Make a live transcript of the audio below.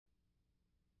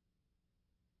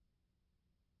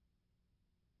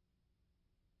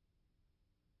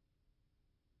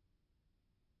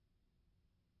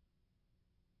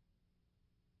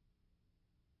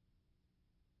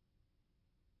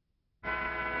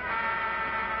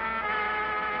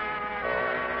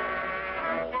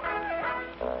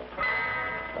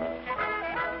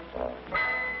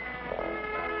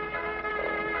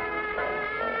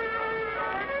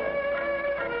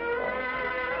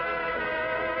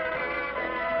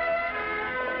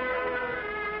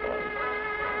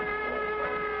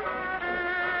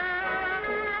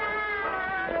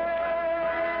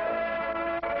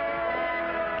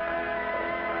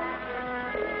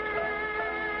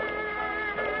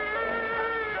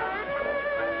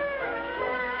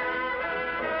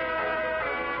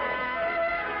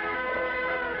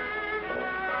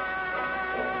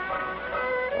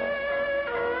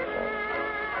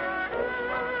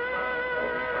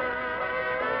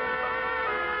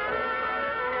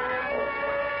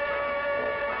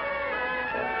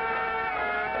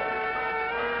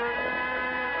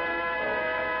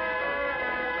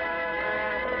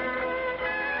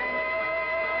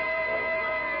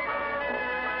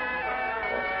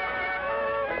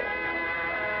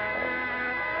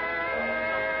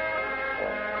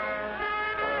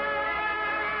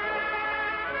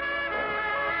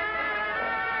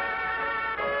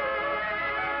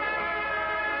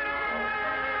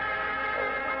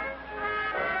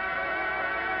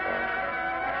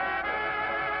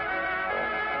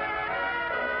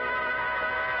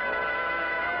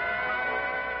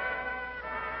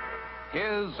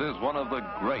is one of the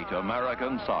great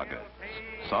American sagas.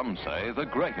 Some say the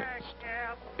greatest.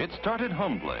 It started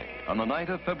humbly on the night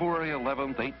of February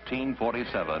 11th,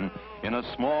 1847, in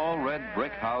a small red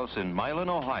brick house in Milan,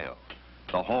 Ohio,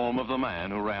 the home of the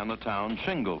man who ran the town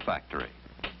shingle factory.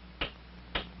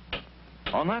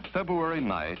 On that February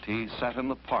night, he sat in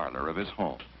the parlor of his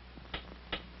home.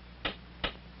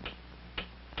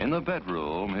 In the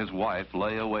bedroom, his wife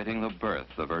lay awaiting the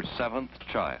birth of her 7th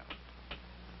child.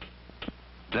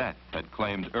 Death had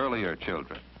claimed earlier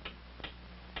children,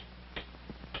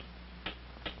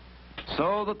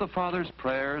 so that the father's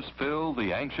prayers filled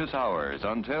the anxious hours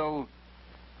until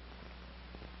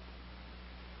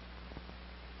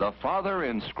the father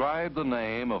inscribed the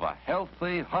name of a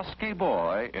healthy, husky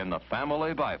boy in the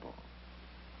family Bible.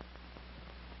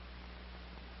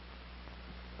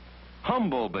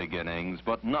 Humble beginnings,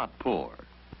 but not poor.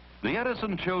 The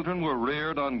Edison children were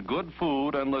reared on good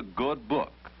food and the good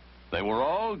book. They were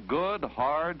all good,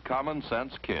 hard,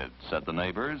 common-sense kids, said the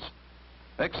neighbors,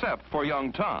 except for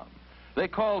young Tom. They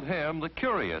called him the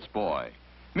curious boy,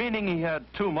 meaning he had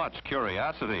too much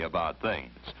curiosity about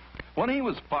things. When he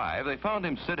was 5, they found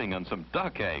him sitting on some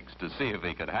duck eggs to see if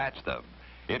he could hatch them.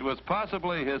 It was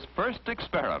possibly his first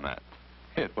experiment.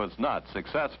 It was not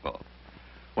successful.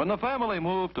 When the family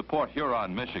moved to Port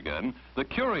Huron, Michigan, the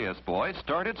curious boy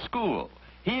started school.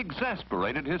 He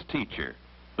exasperated his teacher.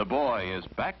 The boy is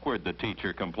backward, the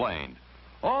teacher complained.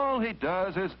 All he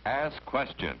does is ask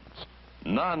questions.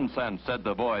 Nonsense, said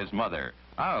the boy's mother.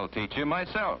 I'll teach you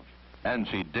myself. And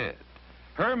she did.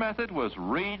 Her method was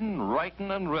reading,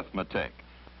 writing, and arithmetic.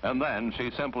 And then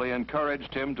she simply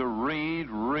encouraged him to read,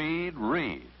 read,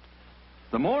 read.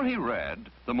 The more he read,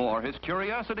 the more his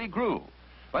curiosity grew.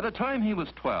 By the time he was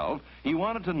 12, he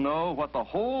wanted to know what the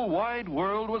whole wide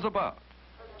world was about.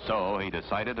 So he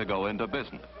decided to go into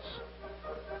business.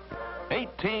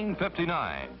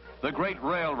 1859, the great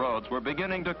railroads were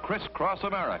beginning to crisscross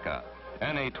America.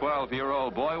 Any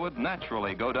 12-year-old boy would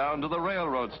naturally go down to the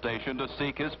railroad station to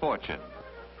seek his fortune.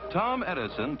 Tom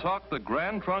Edison talked the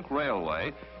Grand Trunk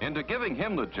Railway into giving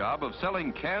him the job of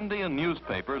selling candy and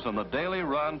newspapers on the daily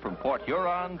run from Port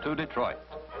Huron to Detroit.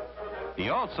 He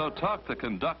also talked the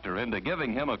conductor into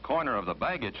giving him a corner of the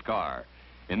baggage car.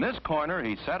 In this corner,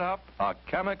 he set up a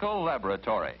chemical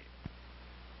laboratory.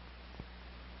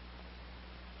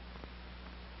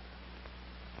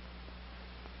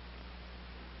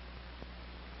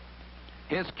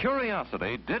 His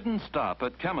curiosity didn't stop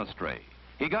at chemistry.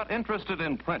 He got interested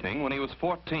in printing when he was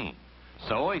 14.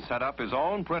 So he set up his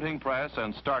own printing press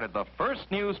and started the first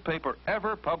newspaper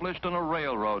ever published on a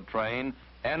railroad train,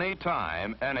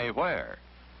 anytime, anywhere.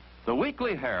 The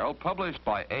Weekly Herald, published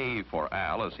by A for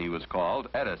Al, as he was called,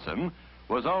 Edison,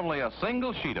 was only a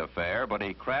single sheet affair, but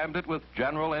he crammed it with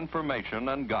general information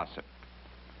and gossip.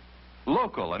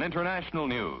 Local and international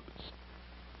news.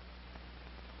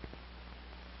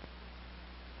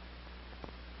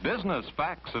 Business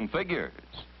facts and figures.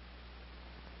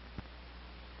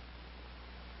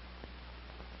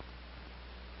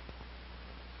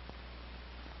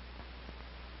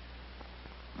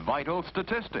 Vital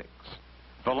statistics.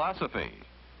 Philosophy.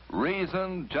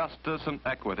 Reason, justice, and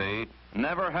equity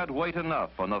never had weight enough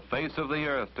on the face of the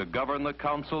earth to govern the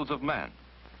councils of men.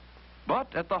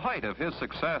 But at the height of his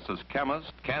success as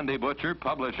chemist, candy butcher,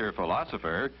 publisher,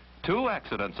 philosopher, 2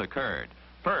 accidents occurred.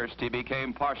 First, he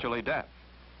became partially deaf.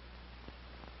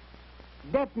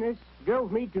 Deafness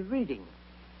drove me to reading.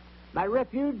 My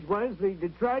refuge was the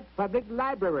Detroit Public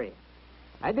Library.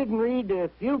 I didn't read a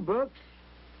few books.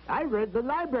 I read the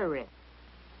library.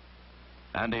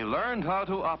 And he learned how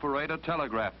to operate a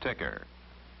telegraph ticker.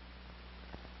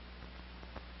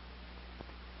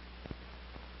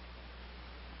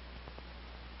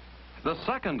 The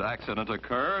second accident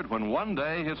occurred when one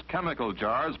day his chemical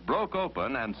jars broke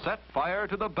open and set fire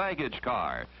to the baggage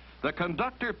car. The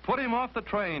conductor put him off the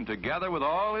train together with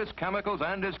all his chemicals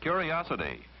and his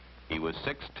curiosity. He was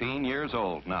 16 years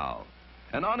old now,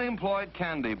 an unemployed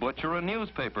candy butcher and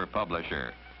newspaper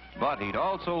publisher. But he'd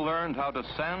also learned how to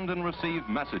send and receive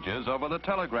messages over the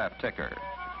telegraph ticker.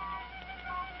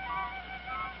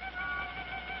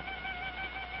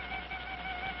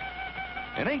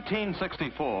 In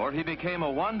 1864, he became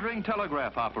a wandering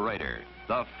telegraph operator,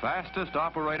 the fastest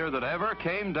operator that ever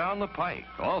came down the pike,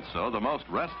 also the most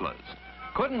restless.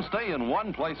 Couldn't stay in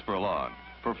one place for long.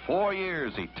 For 4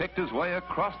 years, he ticked his way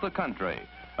across the country,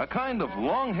 a kind of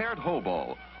long-haired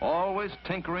hobo, always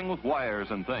tinkering with wires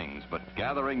and things, but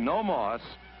gathering no moss,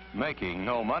 making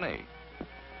no money.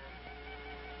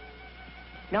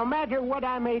 No matter what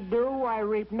I may do, I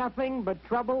reap nothing but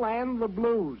trouble and the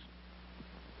blues.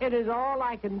 It is all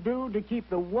I can do to keep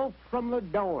the wolf from the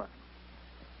door.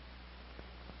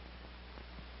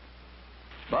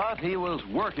 But he was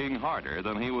working harder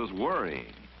than he was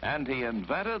worrying, and he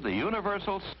invented the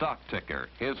universal stock ticker,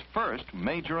 his first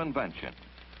major invention.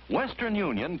 Western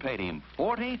Union paid him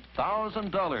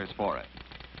 $40,000 for it.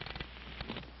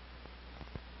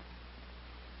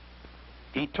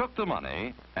 He took the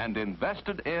money and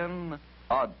invested in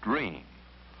a dream.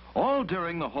 All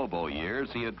during the hobo years,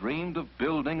 he had dreamed of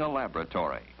building a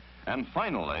laboratory. And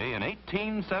finally, in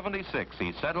 1876,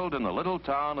 he settled in the little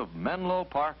town of Menlo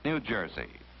Park, New Jersey.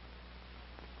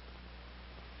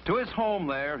 To his home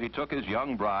there, he took his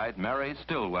young bride, Mary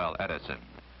Stillwell Edison.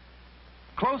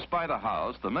 Close by the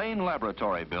house, the main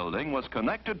laboratory building was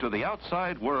connected to the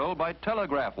outside world by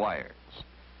telegraph wires.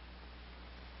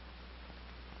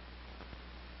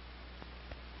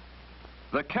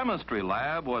 The chemistry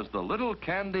lab was the little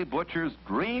candy butcher's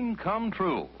dream come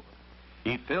true.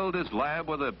 He filled his lab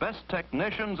with the best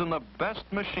technicians and the best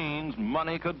machines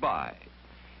money could buy.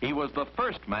 He was the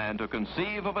first man to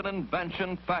conceive of an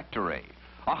invention factory,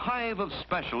 a hive of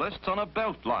specialists on a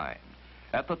belt line.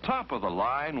 At the top of the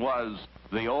line was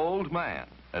the old man,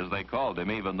 as they called him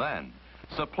even then,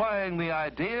 supplying the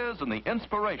ideas and the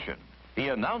inspiration. He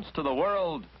announced to the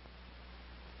world,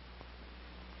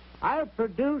 I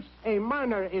produce a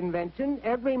minor invention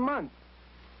every month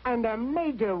and a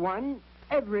major one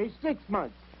every 6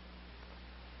 months.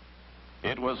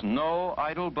 It was no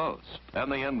idle boast,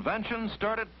 and the invention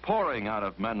started pouring out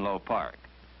of Menlo Park.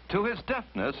 To his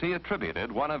deafness, he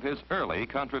attributed one of his early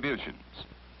contributions.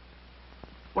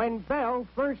 When Bell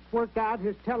first worked out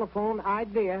his telephone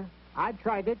idea, I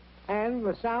tried it, and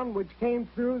the sound which came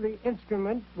through the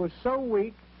instrument was so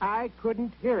weak I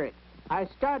couldn't hear it. I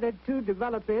started to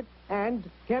develop it and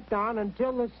kept on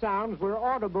until the sounds were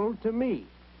audible to me.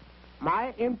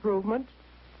 My improvement,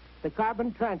 the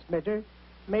carbon transmitter,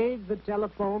 made the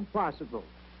telephone possible.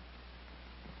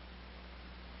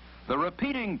 The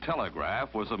repeating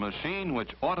telegraph was a machine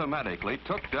which automatically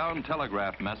took down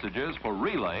telegraph messages for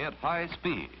relay at high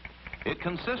speed. It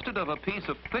consisted of a piece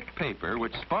of thick paper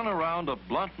which spun around a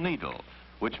blunt needle,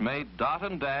 which made dot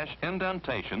and dash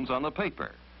indentations on the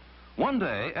paper. One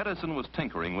day, Edison was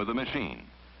tinkering with the machine.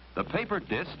 The paper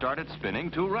disc started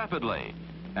spinning too rapidly,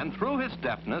 and through his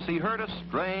deafness, he heard a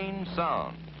strange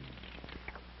sound.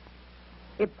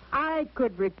 If I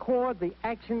could record the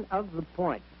action of the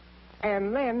point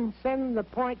and then send the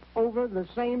point over the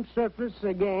same surface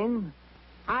again,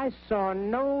 I saw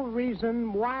no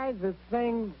reason why the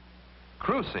thing...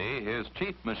 Crucy, his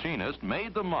chief machinist,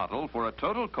 made the model for a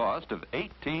total cost of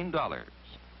 $18.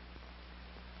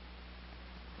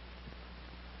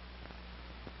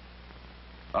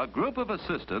 A group of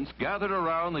assistants gathered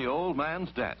around the old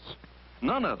man's desk.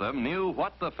 None of them knew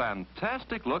what the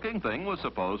fantastic-looking thing was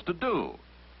supposed to do.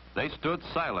 They stood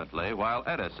silently while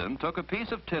Edison took a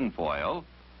piece of tinfoil,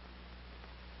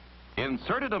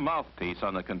 inserted a mouthpiece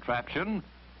on the contraption,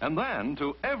 and then,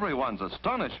 to everyone's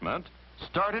astonishment,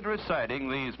 started reciting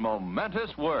these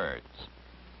momentous words.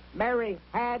 Mary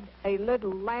had a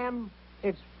little lamb,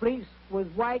 its fleece was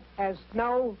white as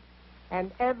snow,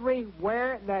 and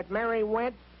everywhere that Mary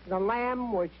went, the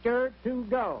lamb was sure to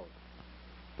go.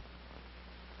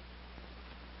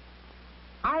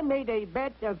 I made a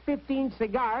bet of 15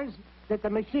 cigars that the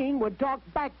machine would talk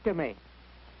back to me.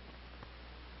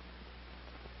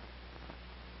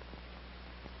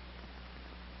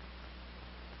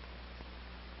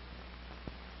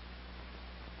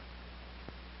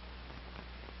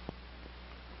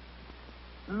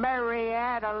 Mary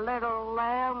had a little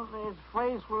lamb, his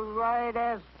face was white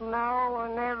as snow,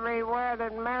 and everywhere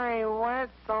that Mary went,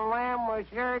 the lamb was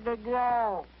sure to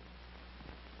go.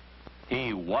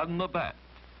 He won the bet.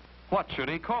 What should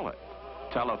he call it?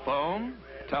 Telephone?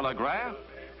 Telegraph?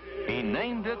 He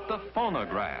named it the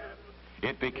phonograph.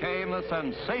 It became the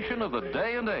sensation of the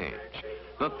day and age.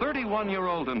 The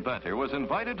 31-year-old inventor was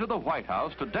invited to the White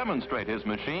House to demonstrate his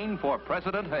machine for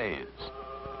President Hayes.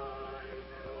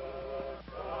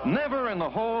 Never in the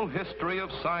whole history of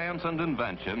science and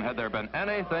invention had there been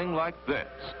anything like this,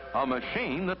 a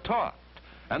machine that talked,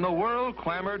 and the world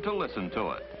clamored to listen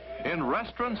to it. In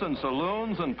restaurants and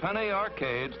saloons and penny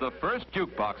arcades, the first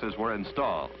jukeboxes were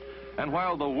installed, and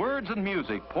while the words and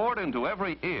music poured into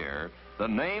every ear, the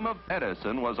name of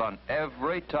Edison was on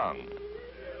every tongue.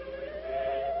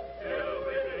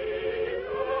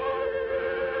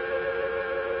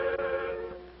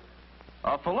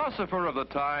 A philosopher of the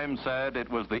time said it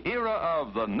was the era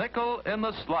of the nickel in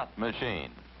the slot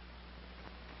machine.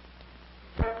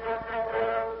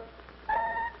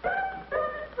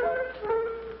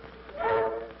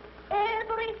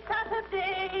 Every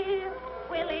Saturday,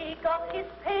 Willie got his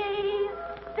pay,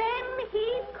 then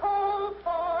he'd call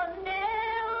for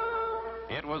Nell.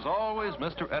 It was always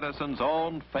Mr. Mr. Edison's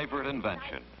own favorite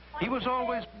invention. He was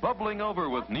always bubbling over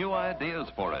with new ideas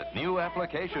for it, new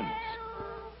applications.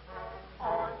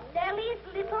 On Nellie's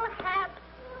little hat,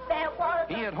 there was...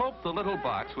 He had hoped the little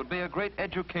box would be a great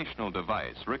educational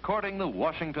device, recording the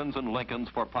Washingtons and Lincolns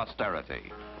for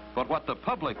posterity. But what the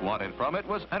public wanted from it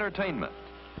was entertainment.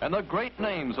 And the great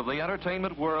names of the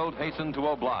entertainment world hastened to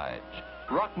oblige.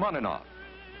 Rachmaninoff,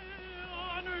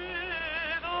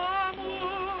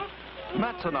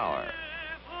 Metzenauer,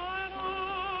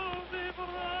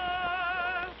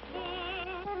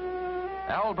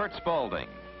 Albert Spaulding,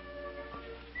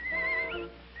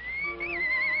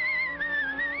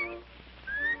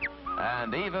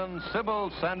 and even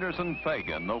Sybil Sanderson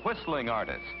Fagan, the whistling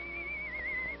artist.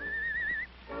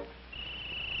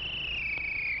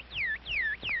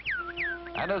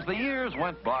 And as the years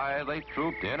went by, they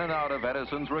trooped in and out of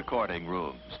Edison's recording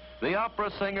rooms. The opera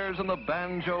singers and the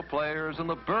banjo players and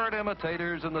the bird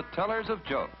imitators and the tellers of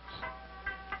jokes.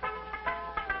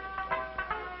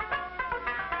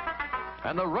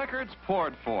 And the records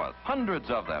poured forth,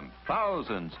 hundreds of them,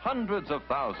 thousands, hundreds of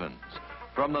thousands.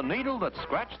 From the needle that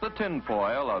scratched the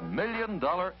tinfoil, $1 million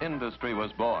industry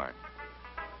was born.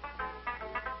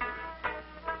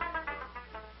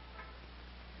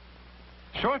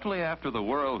 Shortly after the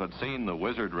world had seen the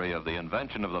wizardry of the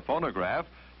invention of the phonograph,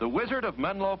 the Wizard of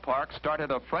Menlo Park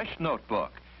started a fresh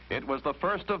notebook. It was the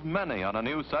first of many on a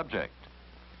new subject.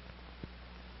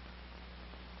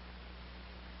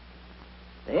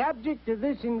 The object of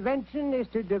this invention is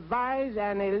to devise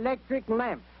an electric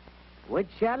lamp, which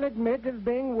shall admit of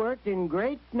being worked in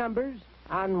great numbers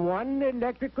on one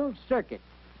electrical circuit.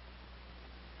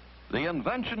 The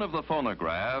invention of the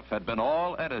phonograph had been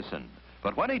all Edison,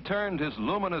 but when he turned his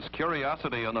luminous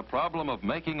curiosity on the problem of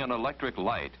making an electric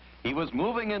light, he was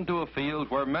moving into a field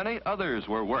where many others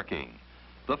were working.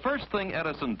 The first thing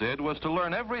Edison did was to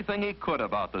learn everything he could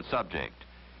about the subject.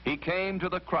 He came to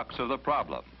the crux of the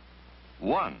problem.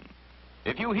 1.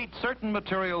 If you heat certain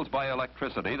materials by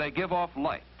electricity, they give off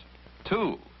light.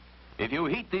 2. If you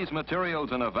heat these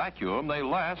materials in a vacuum, they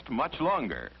last much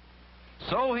longer.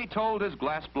 So he told his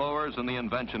glass blowers in the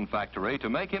invention factory to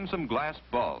make him some glass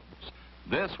bulbs.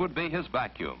 This would be his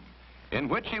vacuum, in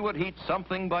which he would heat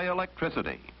something by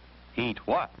electricity. Heat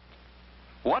what?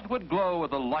 What would glow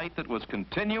with a light that was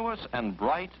continuous and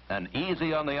bright and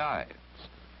easy on the eyes?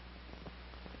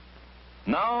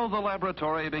 Now the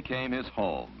laboratory became his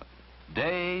home.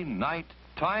 Day, night,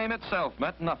 time itself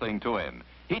meant nothing to him.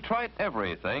 He tried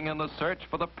everything in the search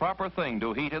for the proper thing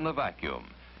to heat in the vacuum.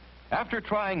 After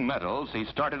trying metals, he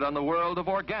started on the world of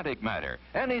organic matter.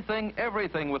 Anything,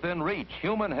 everything within reach.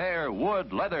 Human hair,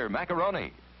 wood, leather,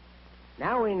 macaroni.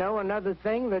 Now we know another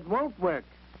thing that won't work.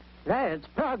 That's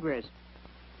progress.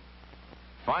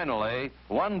 Finally,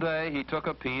 one day he took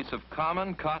a piece of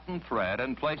common cotton thread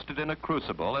and placed it in a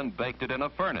crucible and baked it in a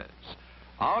furnace.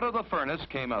 Out of the furnace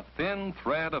came a thin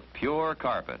thread of pure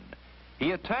carbon.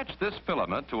 He attached this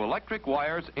filament to electric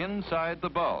wires inside the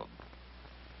bulb.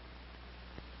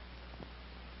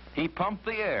 He pumped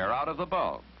the air out of the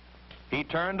bulb. He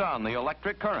turned on the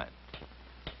electric current.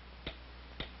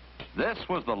 This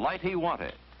was the light he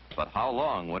wanted, but how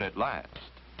long would it last?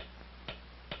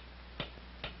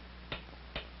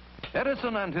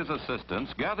 Edison and his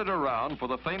assistants gathered around for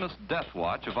the famous death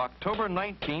watch of October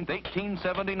 19,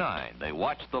 1879. They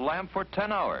watched the lamp for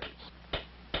 10 hours.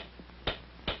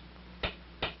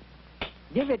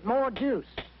 Give it more juice.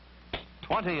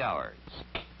 20 hours.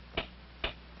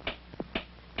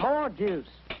 More juice.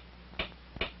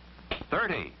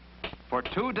 30. For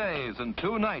 2 days and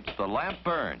 2 nights, the lamp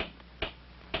burned.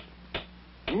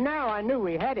 Now I knew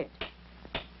we had it.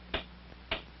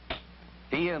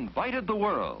 He invited the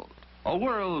world, a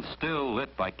world still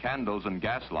lit by candles and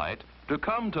gaslight, to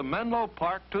come to Menlo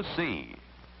Park to see.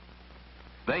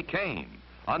 They came.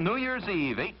 On New Year's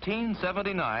Eve,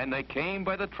 1879, they came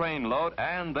by the trainload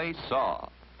and they saw.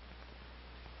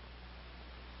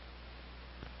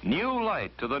 New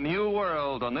light to the new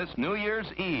world on this New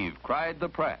Year's Eve, cried the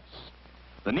press.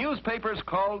 The newspapers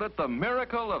called it the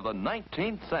miracle of the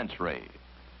 19th century.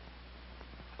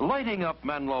 Lighting up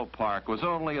Menlo Park was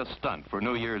only a stunt for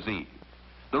New Year's Eve.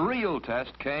 The real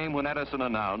test came when Edison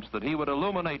announced that he would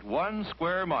illuminate 1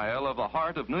 square mile of the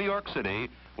heart of New York City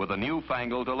with a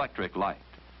newfangled electric light.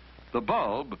 The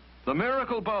bulb, the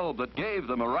miracle bulb that gave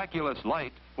the miraculous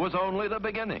light, was only the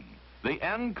beginning, the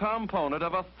end component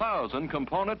of 1,000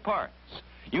 component parts.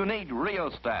 You need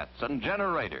rheostats and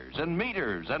generators and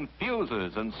meters and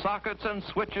fuses and sockets and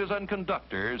switches and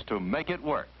conductors to make it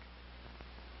work.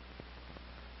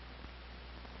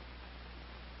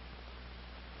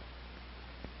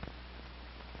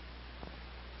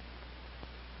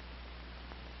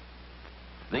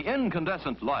 The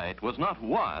incandescent light was not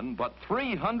one, but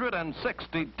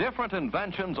 360 different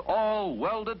inventions all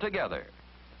welded together.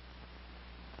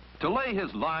 To lay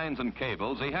his lines and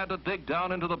cables, he had to dig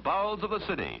down into the bowels of the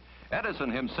city.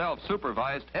 Edison himself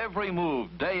supervised every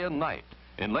move day and night.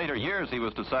 In later years, he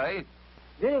was to say,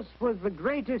 "This was the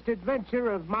greatest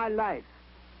adventure of my life."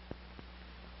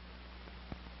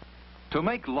 To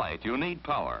make light, you need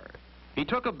power. He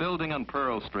took a building on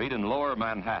Pearl Street in Lower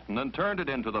Manhattan and turned it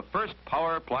into the first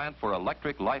power plant for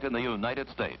electric light in the United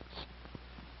States.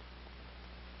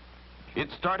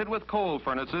 It started with coal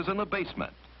furnaces in the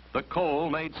basement. The coal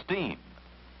made steam.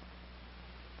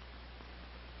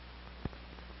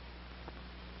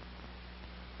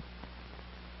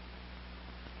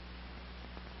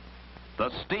 The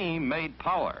steam made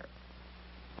power.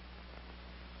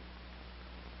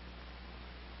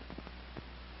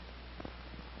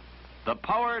 The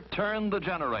power turned the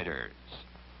generators.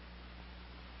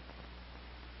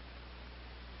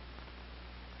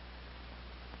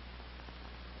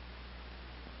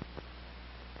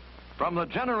 From the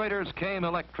generators came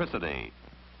electricity.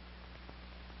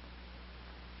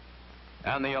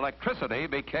 And the electricity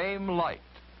became light.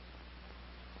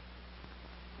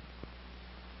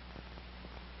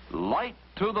 Light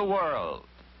to the world.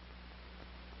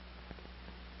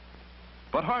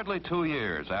 But hardly 2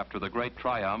 years after the great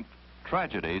triumph,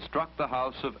 tragedy struck the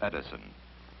house of Edison.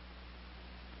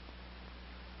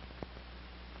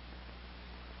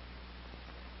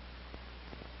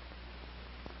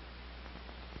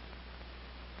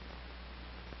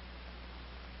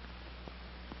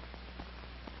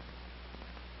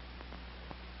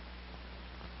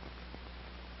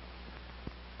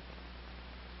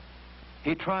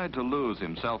 He tried to lose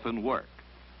himself in work,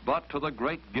 but to the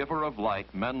great giver of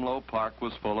light, Menlo Park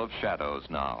was full of shadows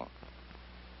now.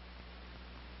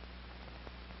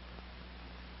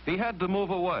 He had to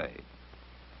move away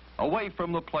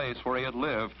from the place where he had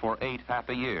lived for 8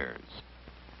 happy years.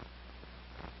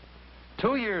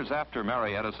 2 years after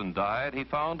Mary Edison died, he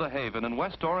found a haven in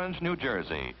West Orange, New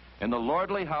Jersey, in the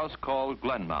lordly house called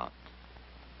Glenmont.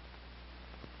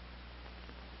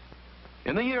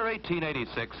 In the year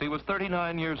 1886, he was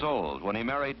 39 years old when he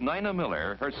married Nina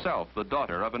Miller, herself the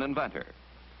daughter of an inventor.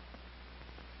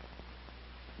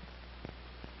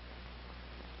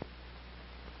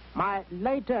 My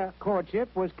later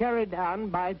courtship was carried on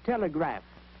by telegraph.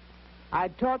 I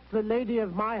taught the lady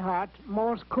of my heart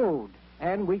Morse code,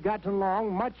 and we got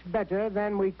along much better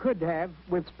than we could have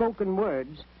with spoken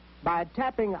words by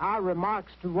tapping our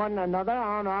remarks to one another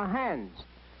on our hands.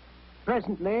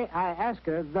 Presently, I asked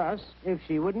her thus if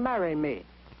she would marry me.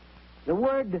 The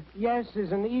word yes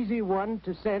is an easy one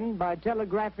to send by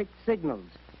telegraphic signals,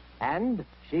 and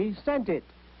she sent it.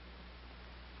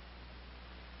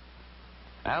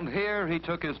 And here he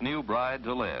took his new bride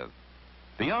to live.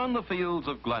 Beyond the fields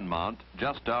of Glenmont,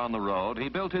 just down the road, he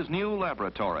built his new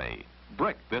laboratory.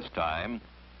 Brick this time,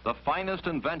 the finest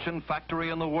invention factory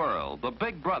in the world, the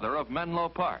big brother of Menlo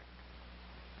Park.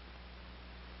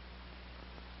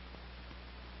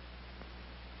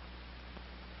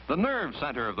 The nerve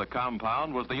center of the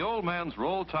compound was the old man's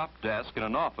roll-top desk in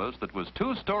an office that was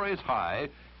 2 stories high,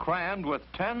 crammed with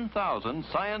 10,000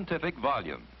 scientific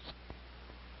volumes.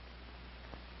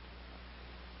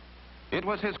 It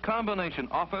was his combination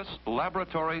office,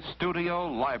 laboratory, studio,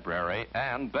 library,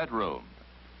 and bedroom.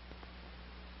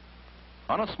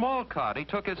 On a small cot, he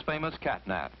took his famous cat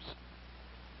naps.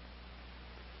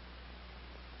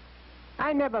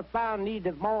 I never found need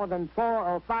of more than 4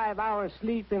 or 5 hours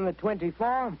sleep in the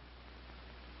 24.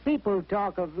 People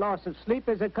talk of loss of sleep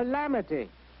as a calamity.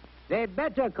 They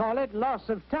better call it loss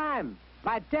of time,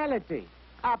 vitality,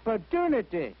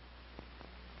 opportunity.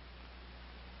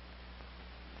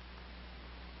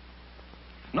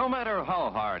 No matter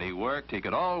how hard he worked, he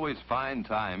could always find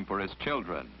time for his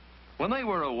children. When they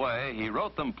were away, he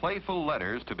wrote them playful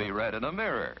letters to be read in a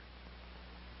mirror.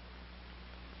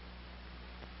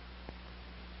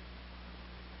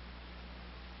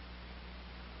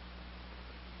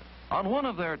 On one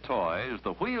of their toys,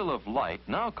 the wheel of light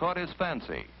now caught his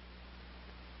fancy.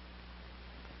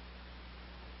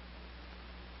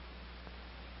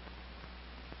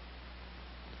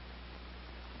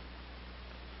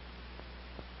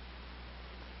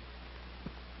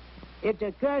 It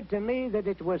occurred to me that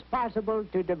it was possible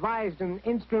to devise an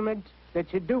instrument that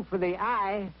should do for the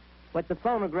eye what the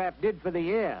phonograph did for the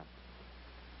ear.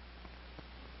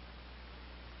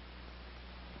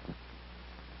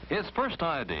 His first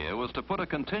idea was to put a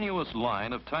continuous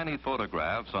line of tiny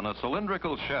photographs on a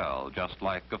cylindrical shell, just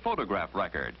like a photograph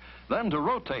record, then to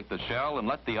rotate the shell and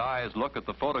let the eyes look at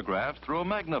the photographs through a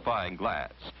magnifying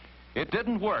glass. It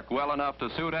didn't work well enough to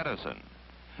suit Edison.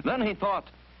 Then he thought,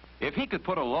 if he could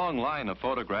put a long line of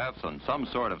photographs on some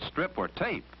sort of strip or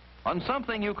tape, on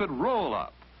something you could roll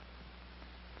up.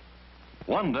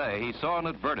 One day he saw an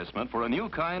advertisement for a new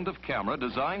kind of camera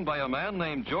designed by a man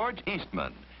named George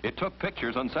Eastman. It took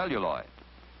pictures on celluloid.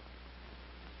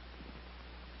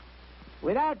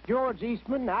 Without George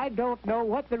Eastman, I don't know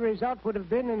what the result would have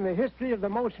been in the history of the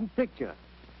motion picture.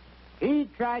 He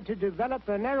tried to develop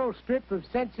a narrow strip of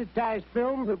sensitized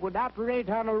film that would operate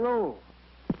on a roll.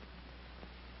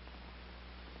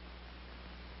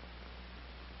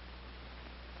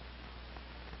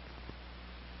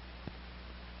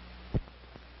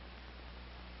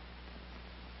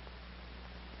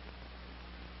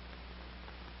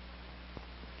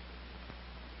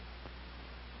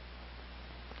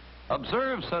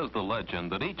 Observe, says the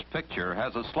legend, that each picture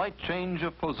has a slight change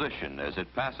of position as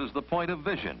it passes the point of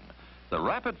vision. The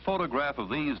rapid photograph of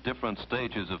these different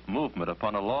stages of movement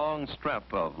upon a long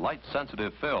strip of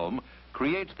light-sensitive film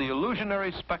creates the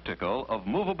illusionary spectacle of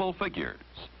movable figures.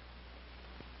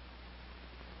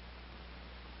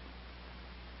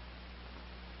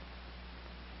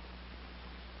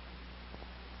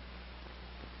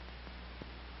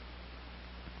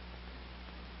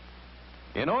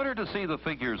 In order to see the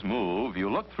figures move,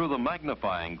 you look through the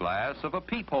magnifying glass of a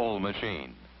peephole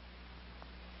machine.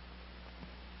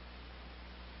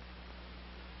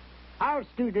 Our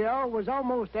studio was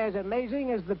almost as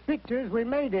amazing as the pictures we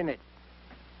made in it.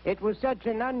 It was such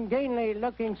an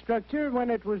ungainly-looking structure when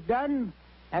it was done,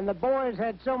 and the boys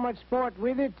had so much sport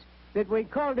with it that we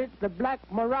called it the Black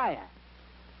Maria.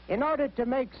 In order to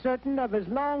make certain of as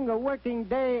long a working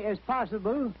day as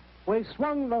possible, we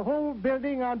swung the whole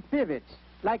building on pivots,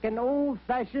 like an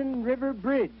old-fashioned river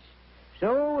bridge,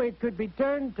 so it could be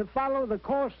turned to follow the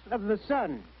course of the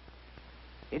sun.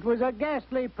 It was a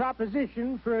ghastly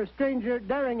proposition for a stranger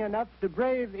daring enough to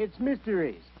brave its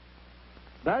mysteries.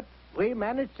 But we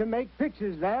managed to make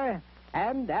pictures there,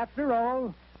 and after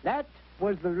all, that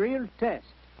was the real test.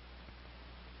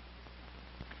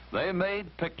 They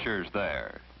made pictures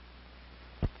there.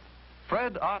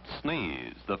 Fred Ott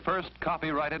Sneeze, the first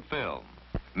copyrighted film.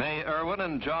 May Irwin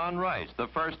and John Rice, the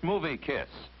first movie kiss.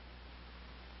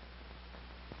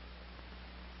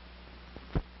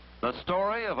 The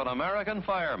story of an American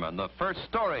fireman, the first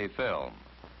story film.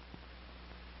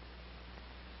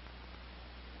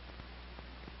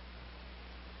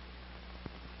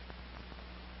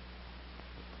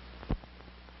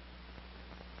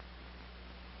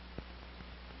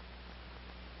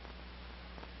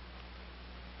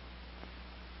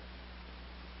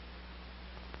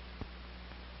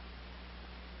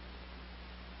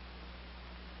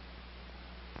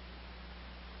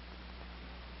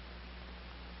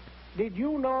 Did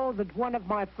you know that one of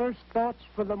my first thoughts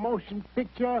for the motion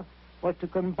picture was to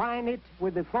combine it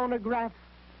with the phonograph?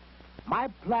 My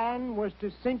plan was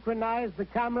to synchronize the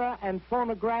camera and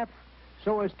phonograph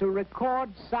so as to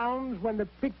record sounds when the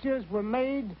pictures were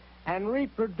made and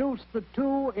reproduce the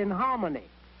two in harmony.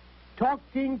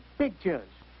 Talking pictures.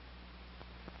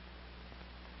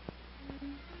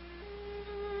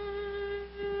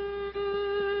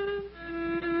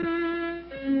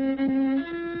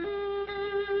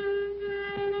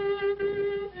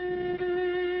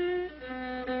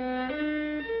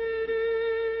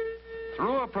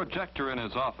 Through a projector in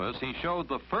his office, he showed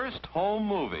the first home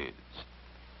movies.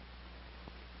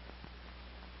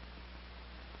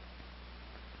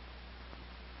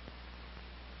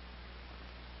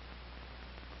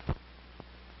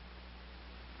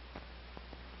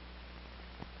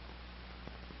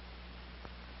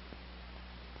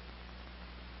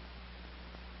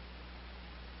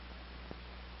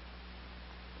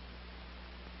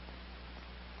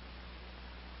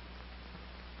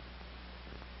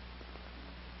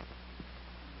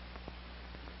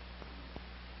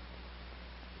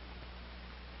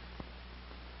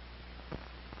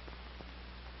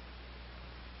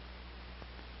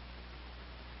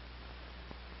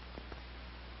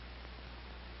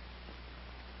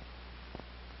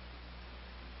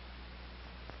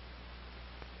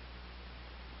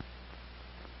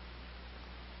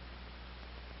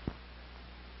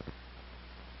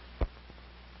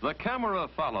 The camera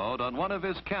followed on one of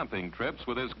his camping trips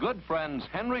with his good friends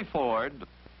Henry Ford,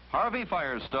 Harvey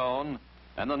Firestone,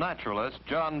 and the naturalist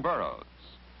John Burroughs.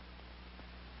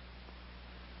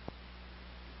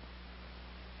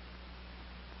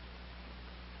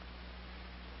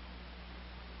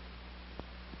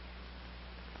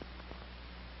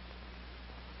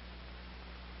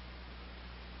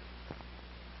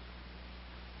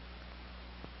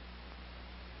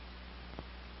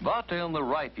 But in the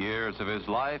ripe years of his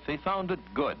life, he found it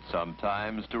good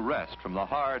sometimes to rest from the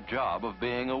hard job of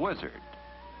being a wizard.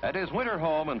 At his winter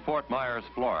home in Fort Myers,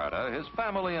 Florida, his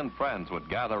family and friends would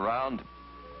gather round.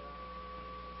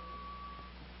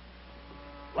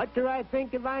 What do I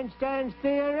think of Einstein's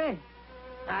theory?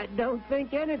 I don't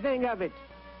think anything of it,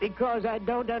 because I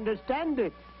don't understand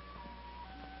it.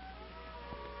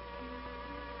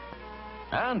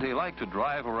 And he liked to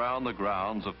drive around the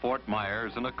grounds of Fort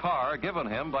Myers in a car given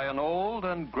him by an old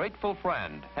and grateful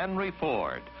friend, Henry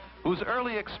Ford, whose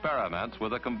early experiments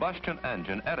with a combustion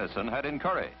engine Edison had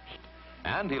encouraged.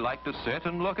 And he liked to sit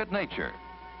and look at nature.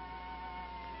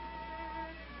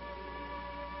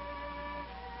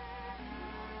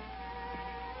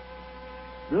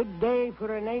 Good day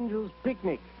for an angel's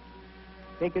picnic.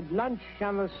 They could lunch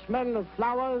on the smell of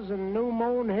flowers and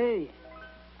new-mown hay,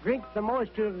 drink the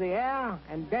moisture of the air,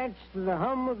 and dance to the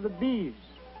hum of the bees.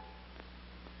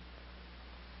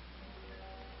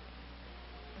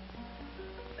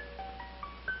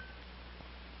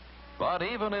 But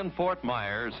even in Fort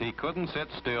Myers, he couldn't sit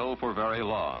still for very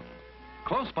long.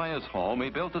 Close by his home, he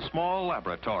built a small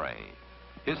laboratory.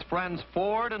 His friends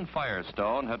Ford and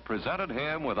Firestone had presented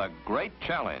him with a great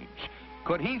challenge.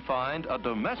 Could he find a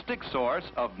domestic source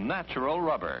of natural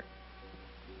rubber?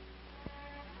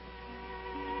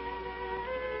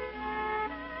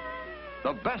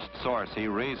 The best source, he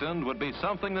reasoned, would be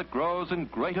something that grows in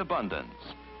great abundance.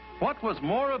 What was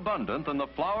more abundant than the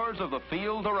flowers of the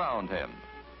field around him?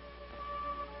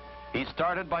 He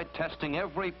started by testing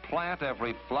every plant,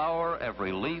 every flower,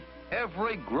 every leaf,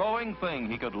 every growing thing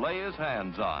he could lay his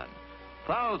hands on.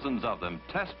 Thousands of them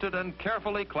tested and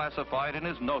carefully classified in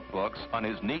his notebooks on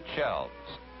his neat shelves.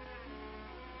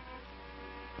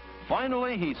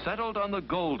 Finally, he settled on the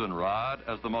goldenrod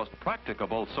as the most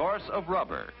practicable source of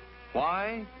rubber.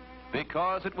 Why?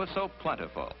 Because it was so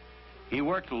plentiful. He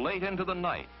worked late into the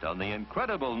night on the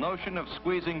incredible notion of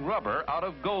squeezing rubber out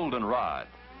of goldenrod,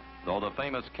 though the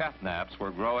famous catnaps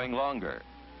were growing longer.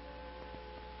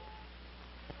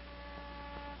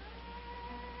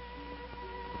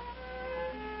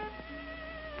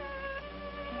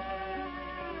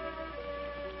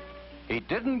 He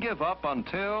didn't give up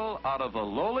until, out of the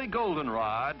lowly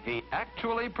goldenrod, he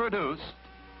actually produced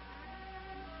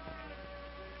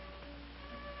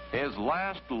his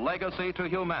last legacy to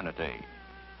humanity.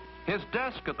 His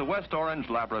desk at the West Orange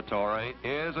Laboratory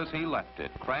is, as he left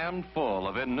it, crammed full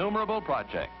of innumerable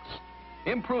projects,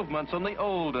 improvements on the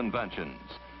old inventions,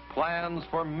 plans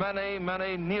for many,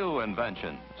 many new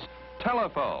inventions,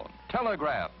 telephone,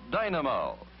 telegraph,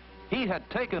 dynamo. He had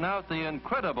taken out the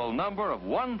incredible number of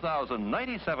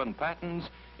 1,097 patents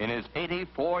in his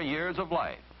 84 years of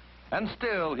life, and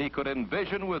still he could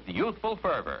envision with youthful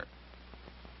fervor.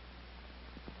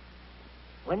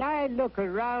 When I look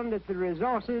around at the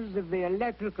resources of the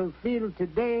electrical field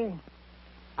today,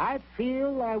 I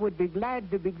feel I would be glad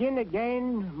to begin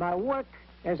again my work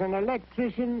as an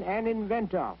electrician and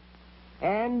inventor.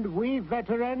 And we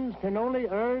veterans can only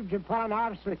urge upon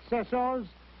our successors,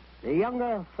 the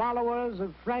younger followers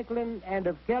of Franklin and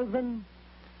of Kelvin,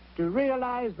 to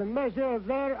realize the measure of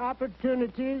their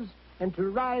opportunities and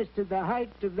to rise to the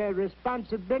height of their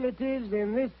responsibilities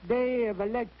in this day of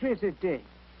electricity.